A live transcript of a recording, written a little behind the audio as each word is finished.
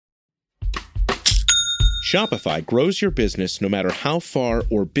Shopify grows your business no matter how far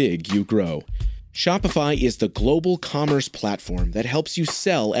or big you grow. Shopify is the global commerce platform that helps you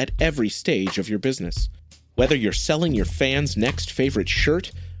sell at every stage of your business. Whether you're selling your fans' next favorite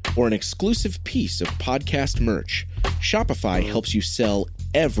shirt or an exclusive piece of podcast merch, Shopify helps you sell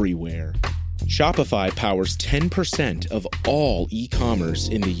everywhere. Shopify powers 10% of all e-commerce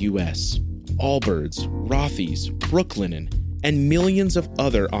in the U.S. Allbirds, Rothy's, Brooklinen, and millions of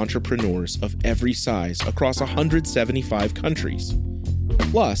other entrepreneurs of every size across 175 countries.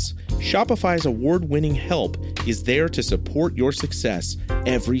 Plus, Shopify's award-winning help is there to support your success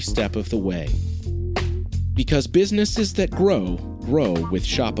every step of the way. Because businesses that grow, grow with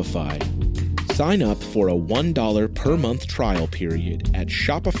Shopify. Sign up for a $1 per month trial period at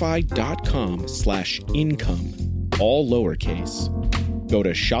shopify.com/income, all lowercase. Go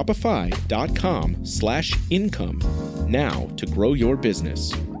to shopify.com/income now to grow your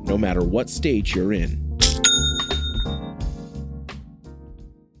business, no matter what stage you're in.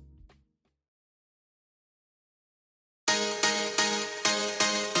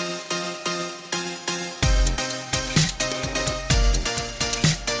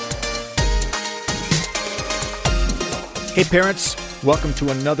 Hey parents, welcome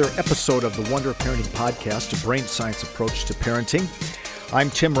to another episode of the Wonder of Parenting podcast, a brain science approach to parenting. I'm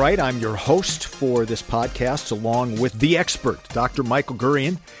Tim Wright. I'm your host for this podcast, along with the expert, Dr. Michael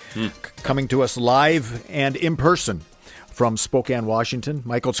Gurian, coming to us live and in person from Spokane, Washington.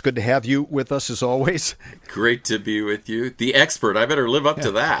 Michael, it's good to have you with us as always. Great to be with you. The expert. I better live up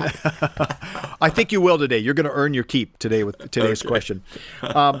to that. I think you will today. You're going to earn your keep today with today's question.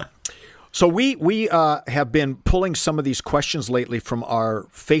 So we have been pulling some of these questions lately from our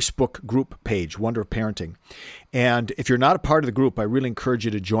Facebook group page, Wonder of Parenting. And if you're not a part of the group, I really encourage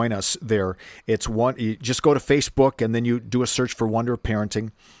you to join us there. You just go to Facebook and then you do a search for Wonder of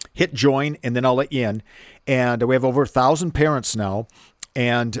Parenting, hit join, and then I'll let you in. And we have over 1,000 parents now.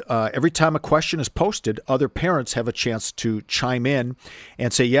 And every time a question is posted, other parents have a chance to chime in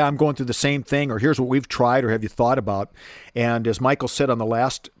and say, yeah, I'm going through the same thing, or here's what we've tried, or have you thought about? And as Michael said on the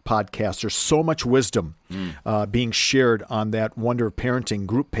last podcast, there's so much wisdom being shared on that Wonder of Parenting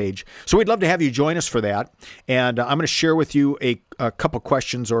group page. So we'd love to have you join us for that. And I'm going to share with you a couple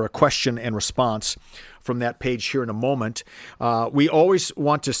questions, or a question and response from that page here in a moment. We always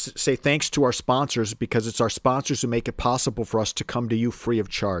want to say thanks to our sponsors, because it's our sponsors who make it possible for us to come to you free of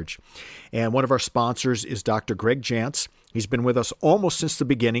charge. And one of our sponsors is Dr. Greg Jantz. He's been with us almost since the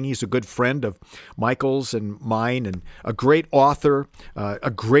beginning. He's a good friend of Michael's and mine, and a great author,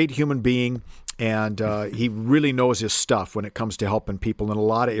 a great human being. And he really knows his stuff when it comes to helping people in a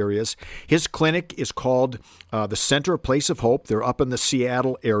lot of areas. His clinic is called the Center, Place of Hope. They're up in the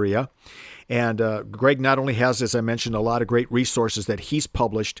Seattle area. And Greg not only has, as I mentioned, a lot of great resources that he's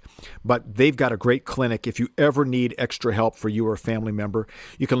published, but they've got a great clinic. If you ever need extra help for you or a family member,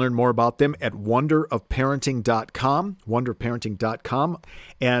 you can learn more about them at wonderofparenting.com, wonderofparenting.com.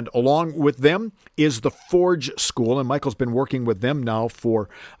 And along with them is the Forge School, and Michael's been working with them now for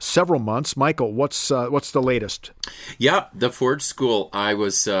several months. Michael, what's the latest? Yeah, the Forge School. I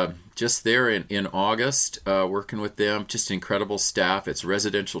was just there in August working with them. Just incredible staff. It's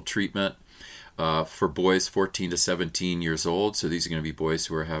residential treatment for boys 14 to 17 years old. So these are going to be boys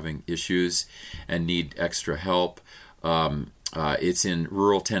who are having issues and need extra help. It's in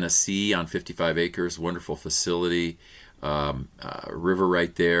rural Tennessee on 55 acres, wonderful facility, river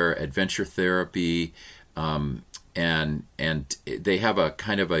right there, adventure therapy, and they have a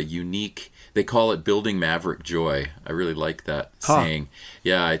kind of a unique, they call it building maverick joy. I really like that saying.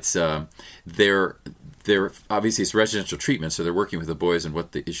 Yeah, it's they're obviously it's residential treatment, so they're working with the boys and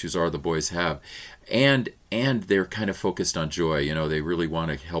what the issues are the boys have, and they're kind of focused on joy. You know, they really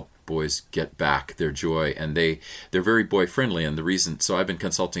want to help boys get back their joy, and they're very boy friendly. And the reason, so I've been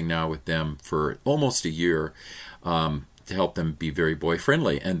consulting now with them for almost a year to help them be very boy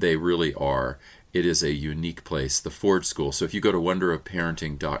friendly, and they really are. It is a unique place, the Forge School. So if you go to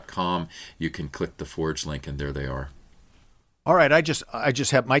wonderofparenting.com, you can click the Forge link, and there they are. All right, I just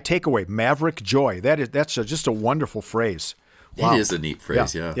have my takeaway: maverick joy. That's just a wonderful phrase. Wow. It is a neat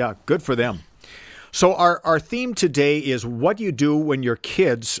phrase, yeah. Yeah, good for them. So our theme today is what do you do when your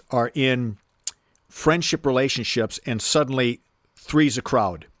kids are in friendship relationships and suddenly three's a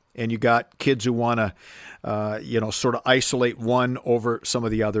crowd, and you got kids who want to, sort of isolate one over some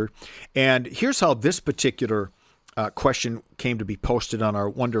of the other. And here's how this particular question came to be posted on our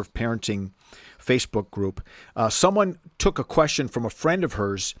Wonder of Parenting Facebook group. Someone took a question from a friend of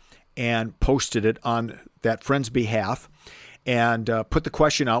hers and posted it on that friend's behalf. and put the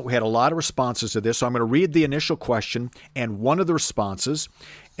question out. We had a lot of responses to this, so I'm going to read the initial question and one of the responses.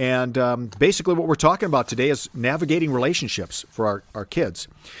 And basically what we're talking about today is navigating relationships for our kids.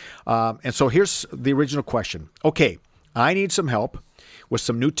 And so here's the original question. Okay, I need some help with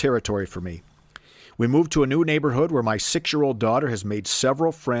some new territory for me. We moved to a new neighborhood where my 6-year-old daughter has made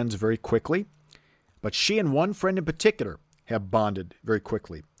several friends very quickly, but she and one friend in particular have bonded very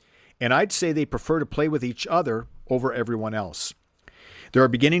quickly. And I'd say they prefer to play with each other over everyone else. There are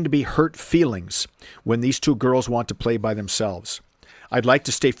beginning to be hurt feelings when these two girls want to play by themselves. I'd like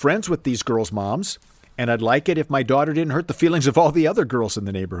to stay friends with these girls' moms, and I'd like it if my daughter didn't hurt the feelings of all the other girls in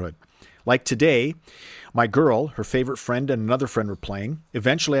the neighborhood. Like today, my girl, her favorite friend, and another friend were playing.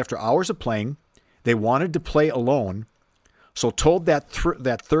 Eventually, after hours of playing, they wanted to play alone, so told that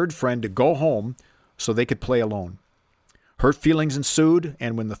third friend to go home so they could play alone. Hurt feelings ensued,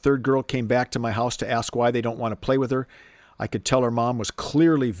 and when the third girl came back to my house to ask why they don't want to play with her, I could tell her mom was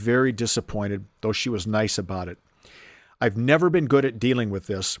clearly very disappointed, though she was nice about it. I've never been good at dealing with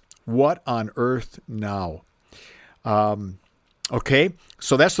this. What on earth now? Okay,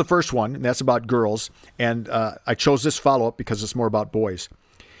 so that's the first one, and that's about girls. And I chose this follow-up because it's more about boys.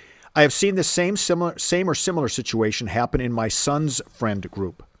 I have seen the same or similar situation happen in my son's friend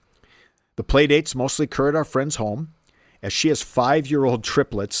group. The play dates mostly occur at our friend's home, as she has 5-year-old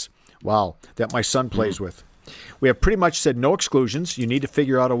triplets, that my son plays with. We have pretty much said no exclusions. You need to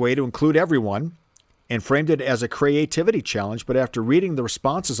figure out a way to include everyone, and framed it as a creativity challenge. But after reading the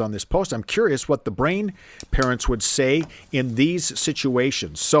responses on this post, I'm curious what the brain parents would say in these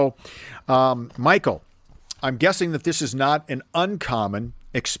situations. So, Michael, I'm guessing that this is not an uncommon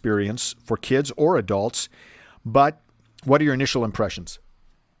experience for kids or adults, but what are your initial impressions?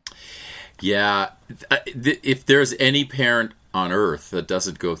 Yeah, if there's any parent on earth that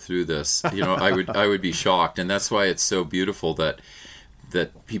doesn't go through this, I would be shocked, and that's why it's so beautiful that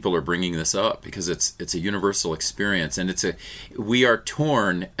people are bringing this up, because it's a universal experience, and we are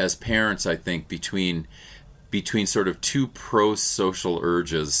torn as parents, I think, between sort of two pro-social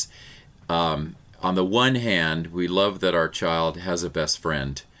urges. On the one hand, we love that our child has a best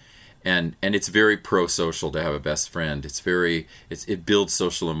friend. And it's very pro-social to have a best friend. It builds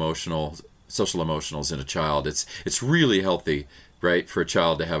social emotionals in a child. It's really healthy, right, for a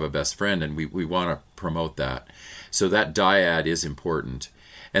child to have a best friend, and we want to promote that. So that dyad is important.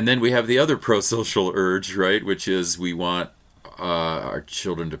 And then we have the other pro-social urge, right, which is we want our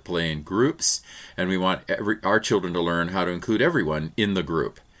children to play in groups, and we want our children to learn how to include everyone in the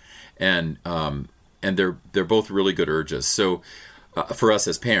group. And they're both really good urges. So for us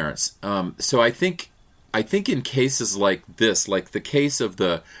as parents. So I think in cases like this, like the case of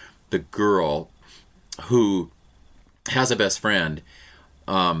the girl who has a best friend,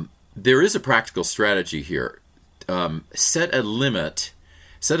 there is a practical strategy here. Set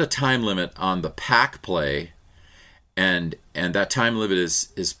a time limit on the pack play, and that time limit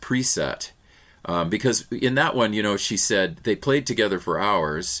is preset. Because in that one, she said they played together for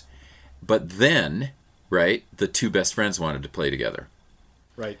hours, but then, right, the two best friends wanted to play together.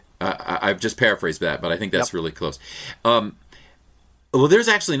 Right. I've just paraphrased that, but I think that's really close. Well, there's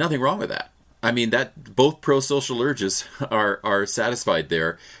actually nothing wrong with that. I mean, that both pro-social urges are satisfied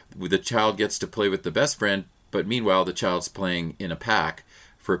there. The child gets to play with the best friend, but meanwhile, the child's playing in a pack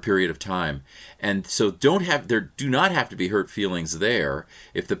for a period of time. And so there do not have to be hurt feelings there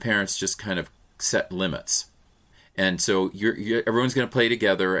if the parents just kind of set limits. And so everyone's going to play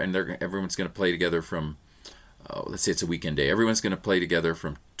together, and everyone's going to play together from, let's say it's a weekend day. Everyone's going to play together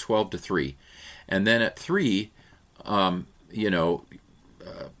from 12 to 3. And then at 3,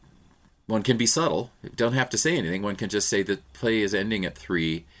 one can be subtle. You don't have to say anything. One can just say that play is ending at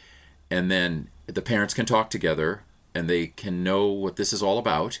 3, and then the parents can talk together, and they can know what this is all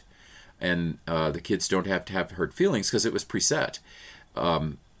about, and the kids don't have to have hurt feelings because it was preset.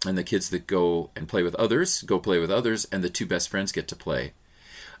 And the kids that go and play with others, and the two best friends get to play.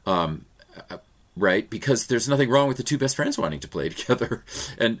 Right? Because there's nothing wrong with the two best friends wanting to play together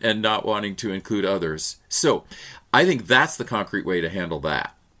and not wanting to include others. So I think that's the concrete way to handle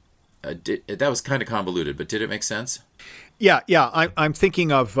that. That was kind of convoluted, but did it make sense? Yeah. I'm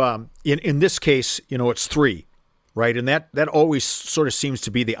thinking of, in this case, it's 3, right? And that always sort of seems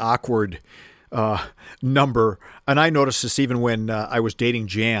to be the awkward number. And I noticed this even when I was dating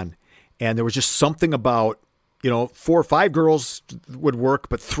Jan, and there was just something about, 4 or 5 girls would work,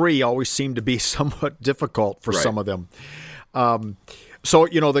 but 3 always seemed to be somewhat difficult for some of them. So,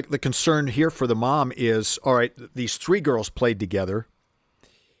 the concern here for the mom is, all right, these 3 girls played together.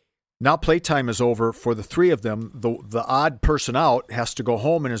 Now playtime is over for the 3 of them. The odd person out has to go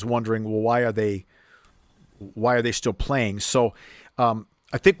home and is wondering, well, why are they why are they still playing? So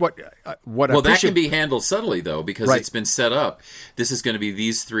I think what that can be handled subtly though, because Right. it's been set up. This is going to be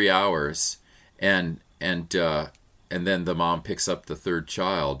these 3 hours, and then the mom picks up the third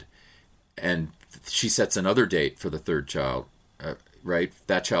child, and she sets another date for the third child. Right,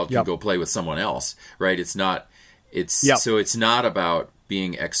 that child can Yep. go play with someone else. Right, Yep. so it's not about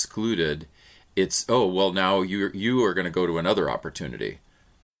being excluded. It's now you are going to go to another opportunity.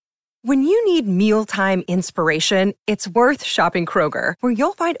 When you need mealtime inspiration, it's worth shopping Kroger, where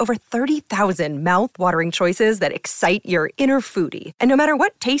you'll find over 30,000 mouth-watering choices that excite your inner foodie. And no matter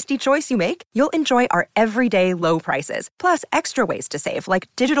what tasty choice you make, you'll enjoy our everyday low prices, plus extra ways to save, like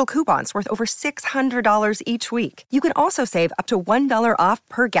digital coupons worth over $600 each week. You can also save up to $1 off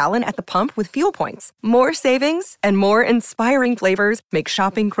per gallon at the pump with fuel points. More savings and more inspiring flavors make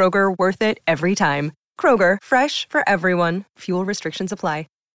shopping Kroger worth it every time. Kroger, fresh for everyone. Fuel restrictions apply.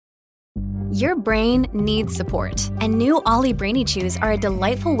 Your brain needs support, and new Ollie Brainy Chews are a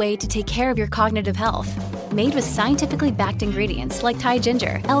delightful way to take care of your cognitive health. Made with scientifically backed ingredients like Thai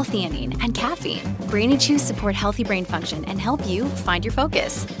ginger, L-theanine, and caffeine, Brainy Chews support healthy brain function and help you find your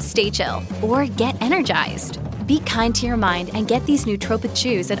focus, stay chill, or get energized. Be kind to your mind and get these nootropic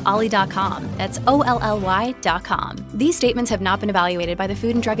chews at ollie.com. That's OLLY.com. These statements have not been evaluated by the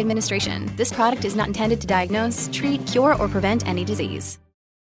Food and Drug Administration. This product is not intended to diagnose, treat, cure, or prevent any disease.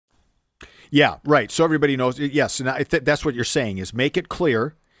 Yeah, right. So everybody knows. Yes, and that's what you're saying is make it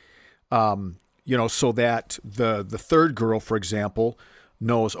clear, so that the third girl, for example,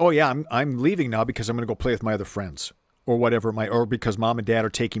 knows. Oh yeah, I'm leaving now because I'm going to go play with my other friends, or whatever or because mom and dad are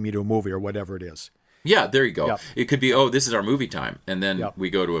taking me to a movie or whatever it is. Yeah, there you go. Yep. It could be, this is our movie time, and then Yep. we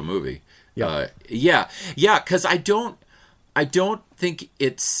go to a movie. Yep. Because I don't think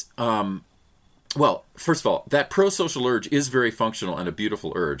it's. Well, first of all, that pro-social urge is very functional and a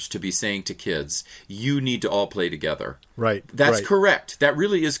beautiful urge to be saying to kids, you need to all play together. Right. That's right. correct. That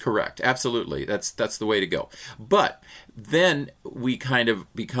really is correct. Absolutely. That's the way to go. But then we kind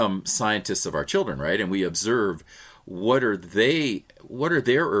of become scientists of our children, right? And we observe what are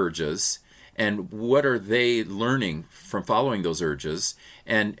their urges and what are they learning from following those urges.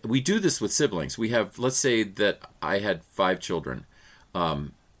 And we do this with siblings. We have, let's say that I had 5 children.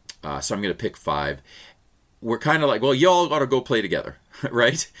 So I'm going to pick 5. We're kind of like, well, you all got to go play together,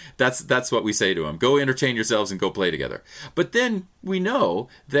 right? That's what we say to them. Go entertain yourselves and go play together. But then we know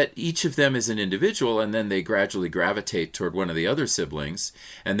that each of them is an individual, and then they gradually gravitate toward one of the other siblings,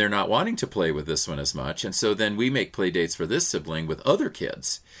 and they're not wanting to play with this one as much. And so then we make play dates for this sibling with other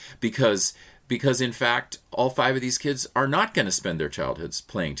kids because in fact, all 5 of these kids are not going to spend their childhoods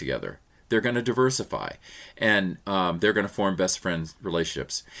playing together. They're going to diversify, and they're going to form best friend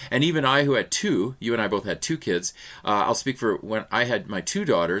relationships. And even I, who had 2, you and I both had 2 kids, I'll speak for when I had my 2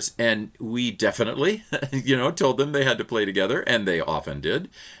 daughters, and we definitely, told them they had to play together, and they often did,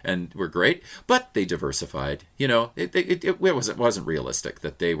 and were great, but they diversified. It wasn't realistic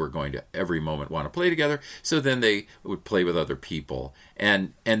that they were going to every moment want to play together, so then they would play with other people.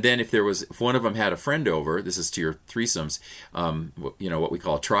 And then if one of them had a friend over, this is to your threesomes, what we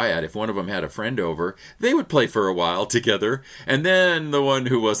call a triad, if one of them had a friend over, they would play for a while together, and then the one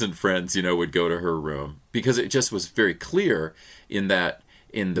who wasn't friends, would go to her room, because it just was very clear in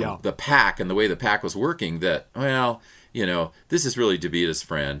the pack and the way the pack was working that, this is really Davita's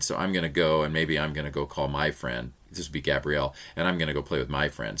friend, so I'm going to go, and maybe I'm going to go call my friend. This would be Gabrielle, and I'm going to go play with my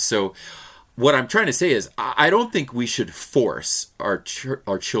friend. So what I'm trying to say is I don't think we should force our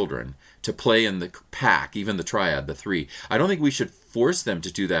children to play in the pack, even the triad, the 3. I don't think we should force them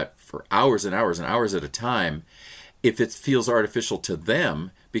to do that for hours and hours and hours at a time if it feels artificial to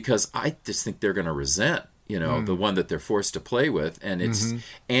them, because I just think they're going to resent, the one that they're forced to play with. And it's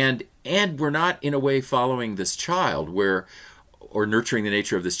and we're not in a way following this child or nurturing the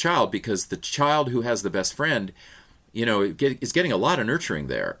nature of this child, because the child who has the best friend, is getting a lot of nurturing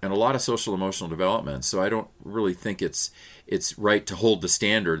there and a lot of social emotional development. So I don't really think it's right to hold the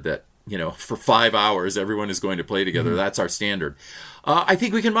standard that, for 5 hours, everyone is going to play together. That's our standard. I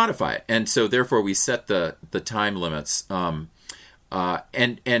think we can modify it. And so therefore we set the time limits.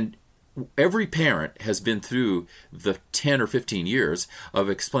 And every parent has been through the 10 or 15 years of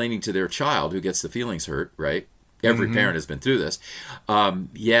explaining to their child who gets the feelings hurt, right? Every parent has been through this.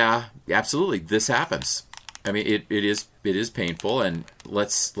 Yeah, absolutely. This happens. I mean, it is painful, and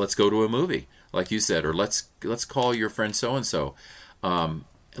let's go to a movie, like you said, or let's call your friend so-and-so.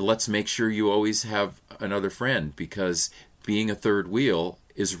 Let's make sure you always have another friend, because being a third wheel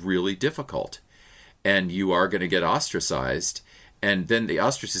is really difficult, and you are going to get ostracized, and then the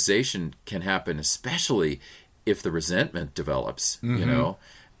ostracization can happen, especially if the resentment develops,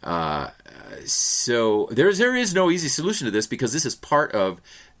 So there is no easy solution to this, because this is part of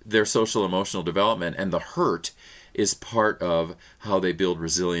their social emotional development, and the hurt is part of how they build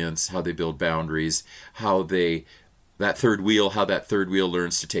resilience, how they build boundaries, how that third wheel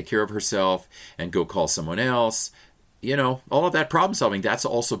learns to take care of herself and go call someone else. All of that problem solving, that's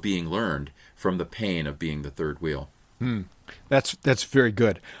also being learned from the pain of being the third wheel. That's very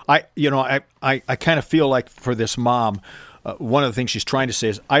good. I kind of feel like for this mom, one of the things she's trying to say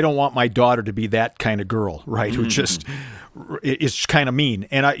is, I don't want my daughter to be that kind of girl, right? Who just is kind of mean.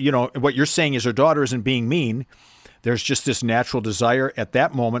 And what you're saying is her daughter isn't being mean. There's just this natural desire at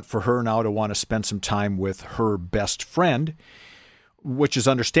that moment for her now to want to spend some time with her best friend, which is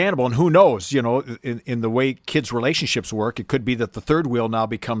understandable. And who knows, in the way kids' relationships work, it could be that the third wheel now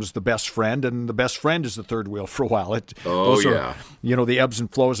becomes the best friend, and the best friend is the third wheel for a while. Those are, the ebbs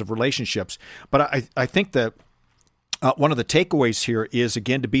and flows of relationships. But I think that one of the takeaways here is,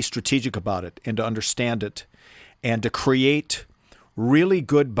 again, to be strategic about it and to understand it and to create really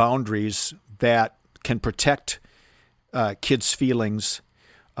good boundaries that can protect kids' feelings.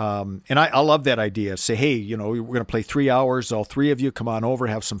 And I love that idea. Say, hey, we're going to play 3 hours. All three of you come on over,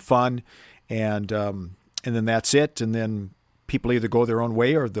 have some fun, and then that's it. And then people either go their own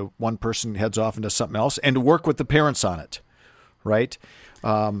way or the one person heads off and does something else. And to work with the parents on it, right?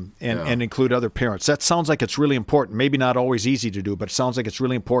 And include other parents. That sounds like it's really important. Maybe not always easy to do, but it sounds like it's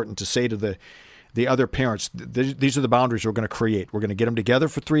really important to say to the other parents, these are the boundaries we're going to create. We're going to get them together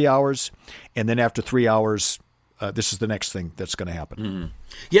for 3 hours, and then after 3 hours, this is the next thing that's going to happen. Mm-hmm.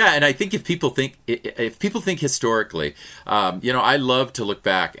 Yeah, and I think if people think historically, I love to look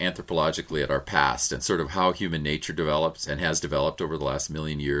back anthropologically at our past and sort of how human nature develops and has developed over the last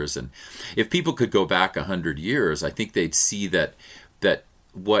million years. And if people could go back 100 years, I think they'd see that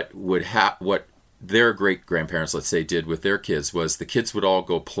what their great grandparents, let's say, did with their kids was the kids would all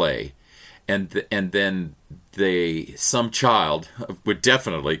go play, and then some child would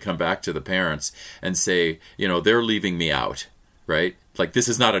definitely come back to the parents and say, they're leaving me out, right? Like, this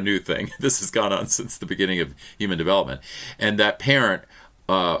is not a new thing. This has gone on since the beginning of human development. And that parent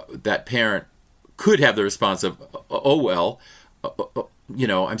could have the response of, oh, well,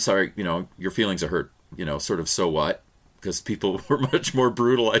 I'm sorry, your feelings are hurt, sort of, so what? Because people were much more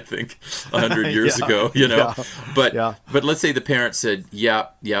brutal, I think, 100 years ago, But let's say the parent said,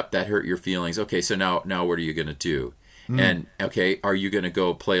 yep, that hurt your feelings. Okay, so now what are you going to do? And, okay, are you going to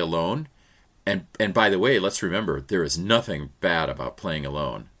go play alone? And by the way, let's remember, there is nothing bad about playing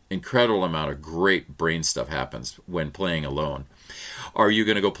alone. Incredible amount of great brain stuff happens when playing alone. Are you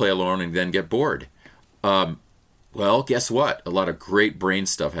going to go play alone and then get bored? Well, guess what? A lot of great brain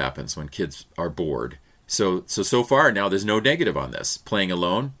stuff happens when kids are bored. So far now, there's no negative on this. Playing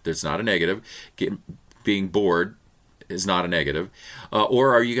alone, there's not a negative. Being bored is not a negative.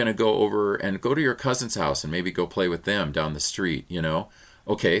 Or are you going to go over and go to your cousin's house and maybe go play with them down the street?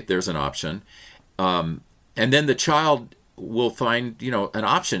 Okay, there's an option. And then the child will find an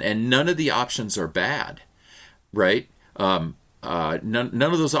option, and none of the options are bad, right? None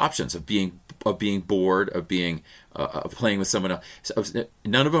of those options of being bored, of being of playing with someone else,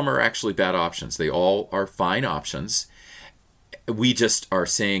 none of them are actually bad options. They all are fine options. We just are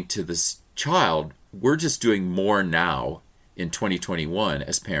saying to this child, we're just doing more now in 2021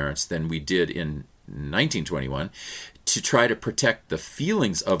 as parents than we did in 1921 to try to protect the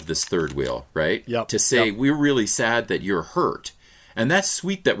feelings of this third wheel, right? Yep. To say, we're really sad that you're hurt. And that's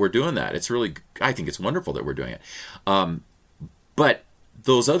sweet that we're doing that. It's really, I think it's wonderful that we're doing it. But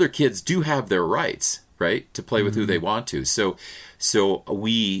those other kids do have their rights, right, to play with who they want to. So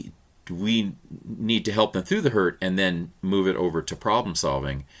we need to help them through the hurt and then move it over to problem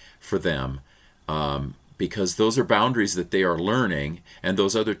solving for them, because those are boundaries that they are learning, and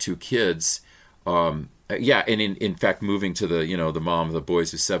those other two kids, and in fact, moving to the mom of the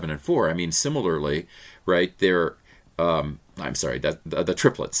boys who's 7 and 4. I mean, similarly, right? They're the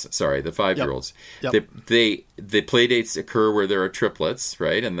triplets. Sorry, the 5-year-olds. Yep. The play dates occur where there are triplets,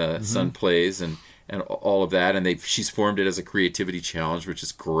 right? And the son plays and all of that, and she's formed it as a creativity challenge, which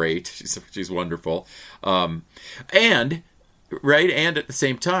is great. She's wonderful, and at the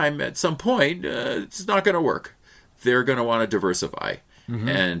same time, at some point, it's not going to work. They're going to want to diversify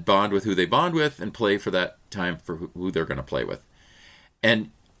and bond with who they bond with, and play for that time for who they're going to play with.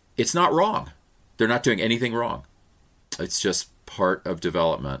 And it's not wrong. They're not doing anything wrong. It's just part of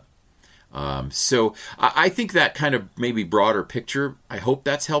development. So I think that kind of maybe broader picture, I hope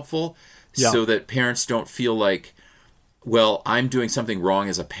that's helpful, so that parents don't feel like, well, I'm doing something wrong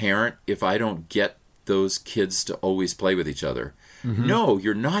as a parent if I don't get those kids to always play with each other. No,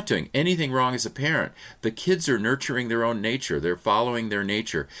 you're not doing anything wrong as a parent. The kids are nurturing their own nature. They're following their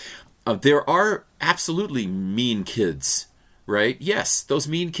nature. There are absolutely mean kids, right? Yes, those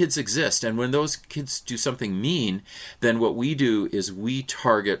mean kids exist. And when those kids do something mean, then what we do is we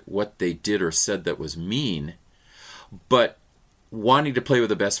target what they did or said that was mean. But wanting to play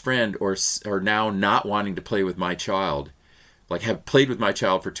with a best friend or now not wanting to play with my child, like have played with my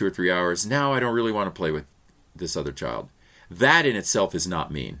child for 2 or 3 hours, now I don't really want to play with this other child. That in itself is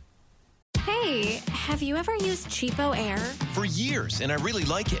not mean. Hey, have you ever used Cheapo Air? For years, and I really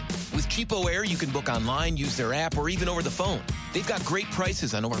like it. With Cheapo Air, you can book online, use their app, or even over the phone. They've got great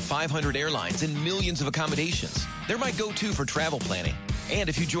prices on over 500 airlines and millions of accommodations. They're my go-to for travel planning. And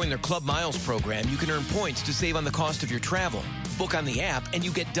if you join their Club Miles program, you can earn points to save on the cost of your travel. Book on the app, and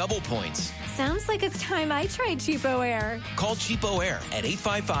you get double points. Sounds like it's time I tried Cheapo Air. Call Cheapo Air at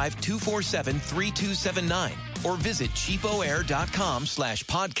 855-247-3279 or visit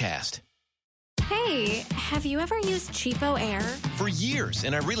cheapoair.com/podcast. Hey, have you ever used Cheapo Air? For years,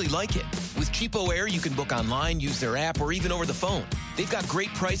 and I really like it. With Cheapo Air, you can book online, use their app, or even over the phone. They've got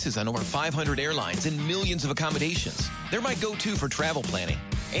great prices on over 500 airlines and millions of accommodations. They're my go-to for travel planning.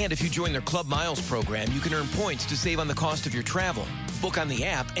 And if you join their Club Miles program, you can earn points to save on the cost of your travel. Book on the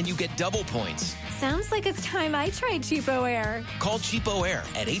app, and you get double points. Sounds like it's time I tried Cheapo Air. Call Cheapo Air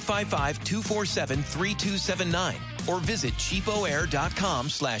at 855-247-3279 or visit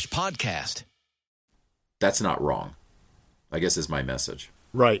cheapoair.com/podcast. That's not wrong, I guess is my message.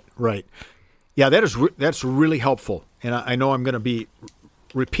 Right. Yeah, that's really helpful. And I know I'm going to be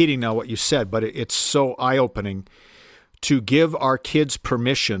repeating now what you said, but it's so eye-opening to give our kids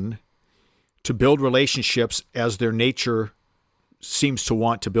permission to build relationships as their nature seems to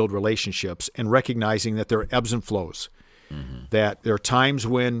want to build relationships, and recognizing that there are ebbs and flows, that there are times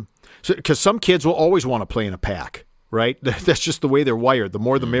when, because some kids will always want to play in a pack, right? That's just the way they're wired. The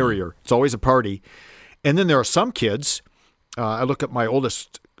more the merrier. It's always a party. And then there are some kids, I look at my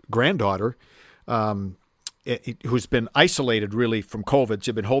oldest granddaughter, who's been isolated really from COVID.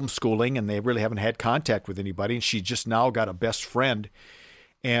 She's been homeschooling, and they really haven't had contact with anybody. And she just now got a best friend,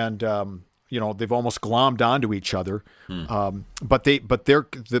 and they've almost glommed onto each other. But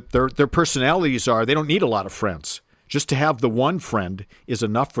their personalities are, they don't need a lot of friends. Just to have the one friend is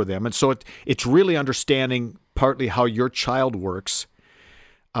enough for them. And so it's really understanding partly how your child works.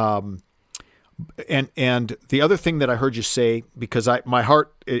 And the other thing that I heard you say, because my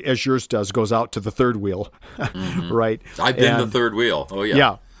heart, as yours does, goes out to the third wheel, right? I've been the third wheel. Oh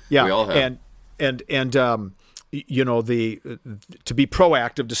yeah. Yeah. We all have. And to be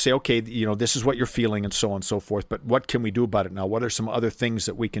proactive, to say, okay, this is what you're feeling, and so on and so forth. But what can we do about it now? What are some other things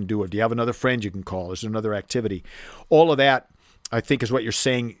that we can do? Do you have another friend you can call? Is there another activity? All of that, I think, is what you're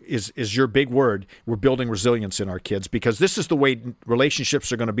saying is your big word. We're building resilience in our kids, because this is the way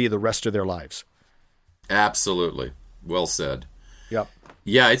relationships are going to be the rest of their lives. Absolutely. Well said. Yep.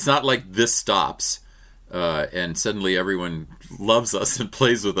 Yeah, it's not like this stops and suddenly everyone loves us and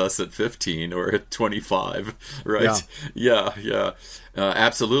plays with us at 15 or at 25, right? Yeah.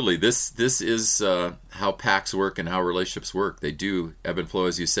 Absolutely. This is how packs work and how relationships work. They do ebb and flow,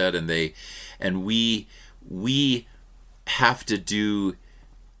 as you said, and we have to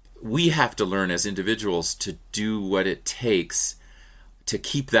learn as individuals to do what it takes to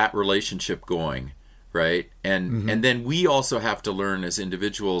keep that relationship going, right? And then we also have to learn as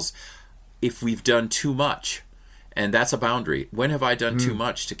individuals if we've done too much, and that's a boundary. When have I done too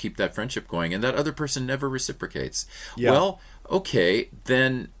much to keep that friendship going, and that other person never reciprocates? Yeah. Well, okay,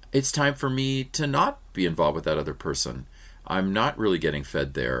 then it's time for me to not be involved with that other person. I'm not really getting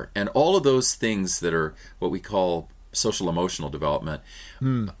fed there. And all of those things that are what we call social emotional development,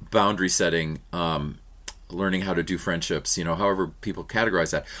 boundary setting, learning how to do friendships, however people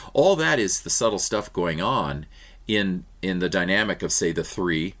categorize that. All that is the subtle stuff going on in the dynamic of, say, the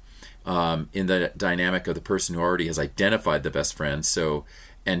three, in the dynamic of the person who already has identified the best friend,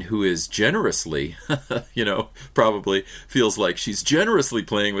 and who is generously, probably feels like she's generously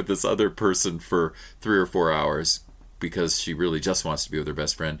playing with this other person for 3 or 4 hours because she really just wants to be with her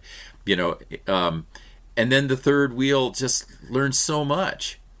best friend, and then the third wheel just learns so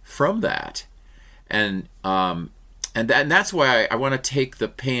much from that. And that's why I want to take the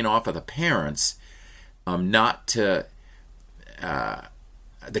pain off of the parents. Not to,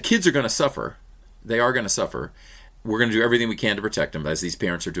 the kids are going to suffer. They are going to suffer. We're going to do everything we can to protect them, as these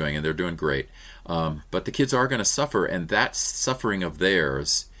parents are doing, and they're doing great. But the kids are going to suffer, and that suffering of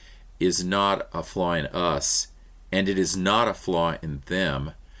theirs is not a flaw in us, and it is not a flaw in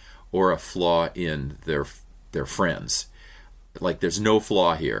them, or a flaw in their friends. Like, there's no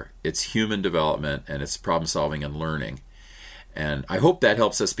flaw here. It's human development, and it's problem solving and learning. And I hope that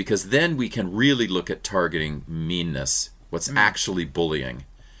helps us, because then we can really look at targeting meanness, what's actually bullying,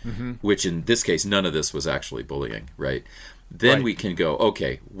 which in this case, none of this was actually bullying, right? Then we can go,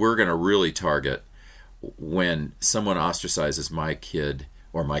 okay, we're going to really target when someone ostracizes my kid,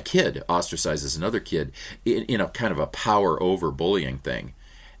 or my kid ostracizes another kid in a kind of a power over bullying thing,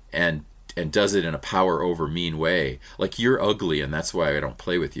 and does it in a power over mean way, like you're ugly and that's why I don't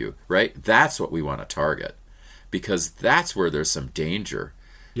play with you, right? That's what we want to target, because that's where there's some danger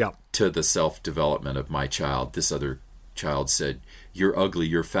to the self-development of my child. This other child said, you're ugly,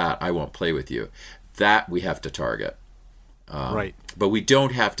 you're fat, I won't play with you. That we have to target. But we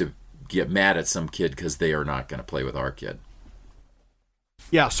don't have to get mad at some kid because they are not going to play with our kid.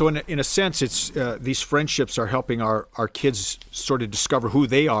 Yeah, so in a sense, it's these friendships are helping our kids sort of discover who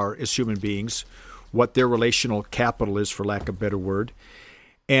they are as human beings, what their relational capital is, for lack of a better word.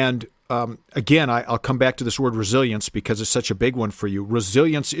 And again, I'll come back to this word resilience because it's such a big one for you.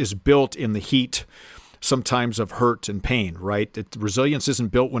 Resilience is built in the heat, sometimes, of hurt and pain, right? Resilience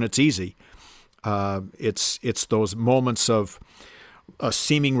isn't built when it's easy. It's those moments of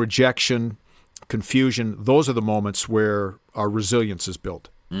seeming rejection, confusion. Those are the moments where our resilience is built.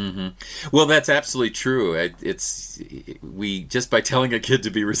 Well, that's absolutely true. We just by telling a kid to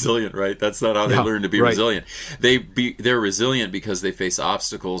be resilient, right? That's not how they learn to be resilient. They're resilient because they face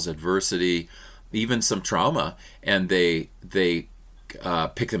obstacles, adversity, even some trauma, and they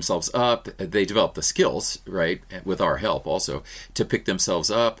pick themselves up. They develop the skills, right, with our help also, to pick themselves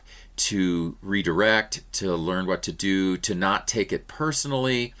up, to redirect, to learn what to do, to not take it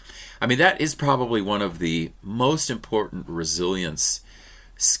personally. I mean, that is probably one of the most important resilience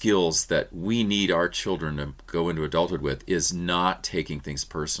skills that we need our children to go into adulthood with, is not taking things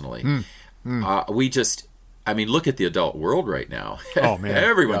personally. Look at the adult world right now. Oh man,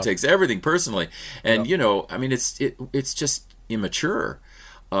 everyone takes everything personally, and it's just immature.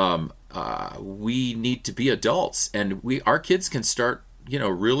 We need to be adults, and our kids can start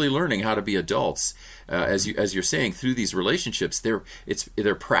really learning how to be adults, as you're saying, through these relationships.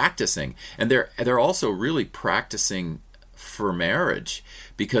 They're practicing, and they're also really practicing for marriage,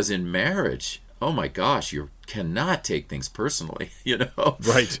 because in marriage, oh my gosh, you cannot take things personally,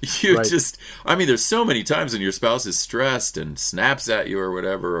 Right. There's so many times when your spouse is stressed and snaps at you or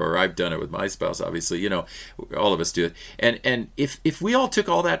whatever, or I've done it with my spouse, obviously, all of us do it. And if we all took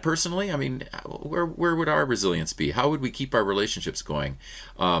all that personally, where would our resilience be? How would we keep our relationships going?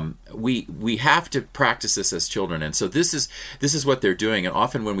 We have to practice this as children. And so this is what they're doing. And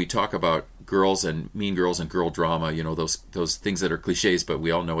often when we talk about girls and mean girls and girl drama, those things that are cliches, but we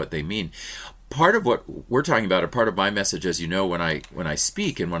all know what they mean. Part of what we're talking about, and part of my message, as you know, when I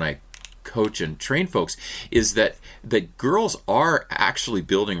speak and when I coach and train folks, is that girls are actually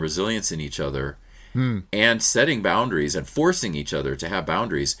building resilience in each other and setting boundaries and forcing each other to have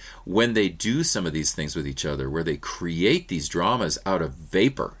boundaries when they do some of these things with each other, where they create these dramas out of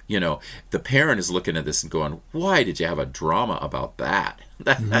vapor. The parent is looking at this and going, why did you have a drama about that?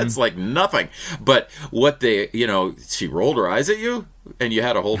 That's like nothing. But what she rolled her eyes at you, and you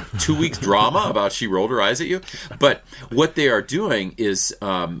had a whole 2 weeks drama about she rolled her eyes at you. But what they are doing is,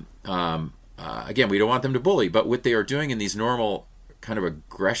 again, we don't want them to bully, but what they are doing in these normal kind of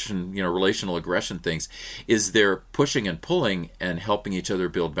aggression, relational aggression things, is they're pushing and pulling and helping each other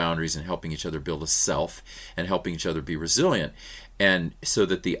build boundaries and helping each other build a self and helping each other be resilient. And so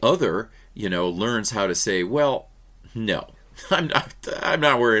that the other, learns how to say, well, no, I'm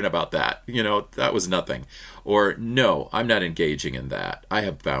not worrying about that. That was nothing. Or no, I'm not engaging in that. I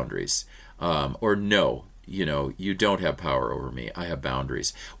have boundaries. Or no, you don't have power over me. I have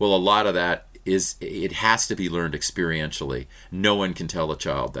boundaries. Well, a lot of that it has to be learned experientially. No one can tell a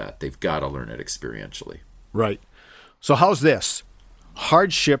child that. They've got to learn it experientially. Right. So how's this?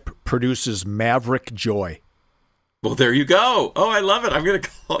 Hardship produces maverick joy. Well, there you go. Oh, I love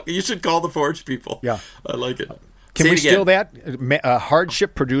it. You should call the Forge people. Yeah. I like it. Can we steal that?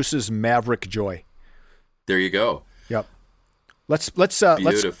 Hardship produces maverick joy. There you go. Yep. Let's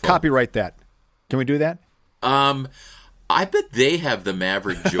copyright that. Can we do that? I bet they have the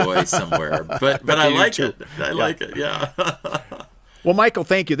maverick joy somewhere, but I like it. I like it. Yeah. Well, Michael,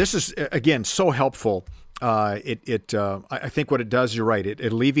 thank you. This is again so helpful. I think what it does, you're right. It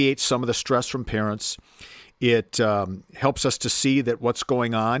alleviates some of the stress from parents. It helps us to see that what's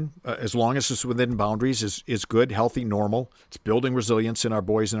going on, as long as it's within boundaries, is good, healthy, normal. It's building resilience in our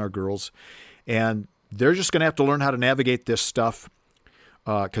boys and our girls. And they're just going to have to learn how to navigate this stuff,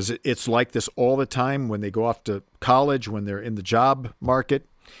 because it's like this all the time when they go off to college, when they're in the job market.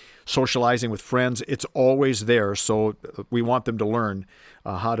 socializing with friends. It's always there. So we want them to learn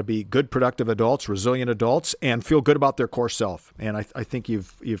how to be good, productive adults, resilient adults, and feel good about their core self. And I think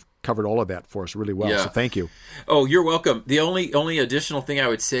you've covered all of that for us really well. Yeah. So thank you. Oh, you're welcome. The only additional thing I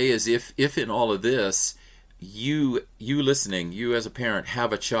would say is if in all of this, you listening, you as a parent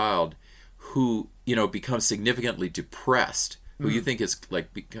have a child who, becomes significantly depressed, who you think is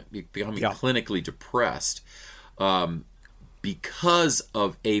like becoming clinically depressed because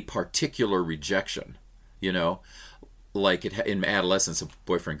of a particular rejection, like in adolescence, a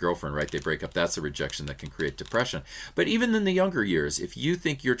boyfriend, girlfriend, right? They break up. That's a rejection that can create depression. But even in the younger years, if you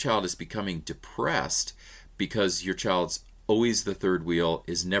think your child is becoming depressed because your child's always the third wheel,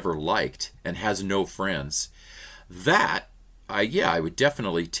 is never liked, and has no friends, I would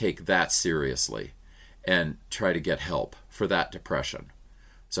definitely take that seriously and try to get help for that depression.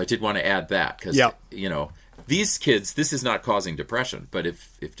 So I did want to add that because, these kids, this is not causing depression, but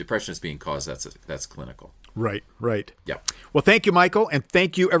if depression is being caused, that's clinical. Right. Yeah. Well, thank you, Michael, and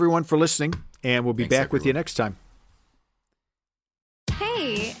thank you, everyone, for listening, and we'll be Thanks, back with you everyone. next time.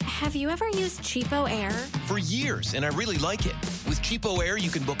 Hey, have you ever used Cheapo Air? For years, and I really like it. With Cheapo Air, you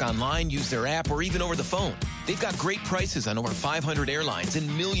can book online, use their app, or even over the phone. They've got great prices on over 500 airlines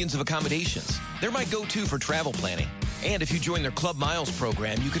and millions of accommodations. They're my go-to for travel planning. And if you join their Club Miles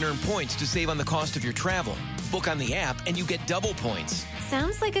program, you can earn points to save on the cost of your travel. Book on the app, and you get double points.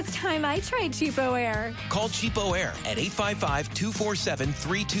 Sounds like it's time I tried Cheapo Air. Call Cheapo Air at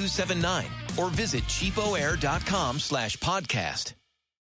 855-247-3279 or visit cheapoair.com/podcast.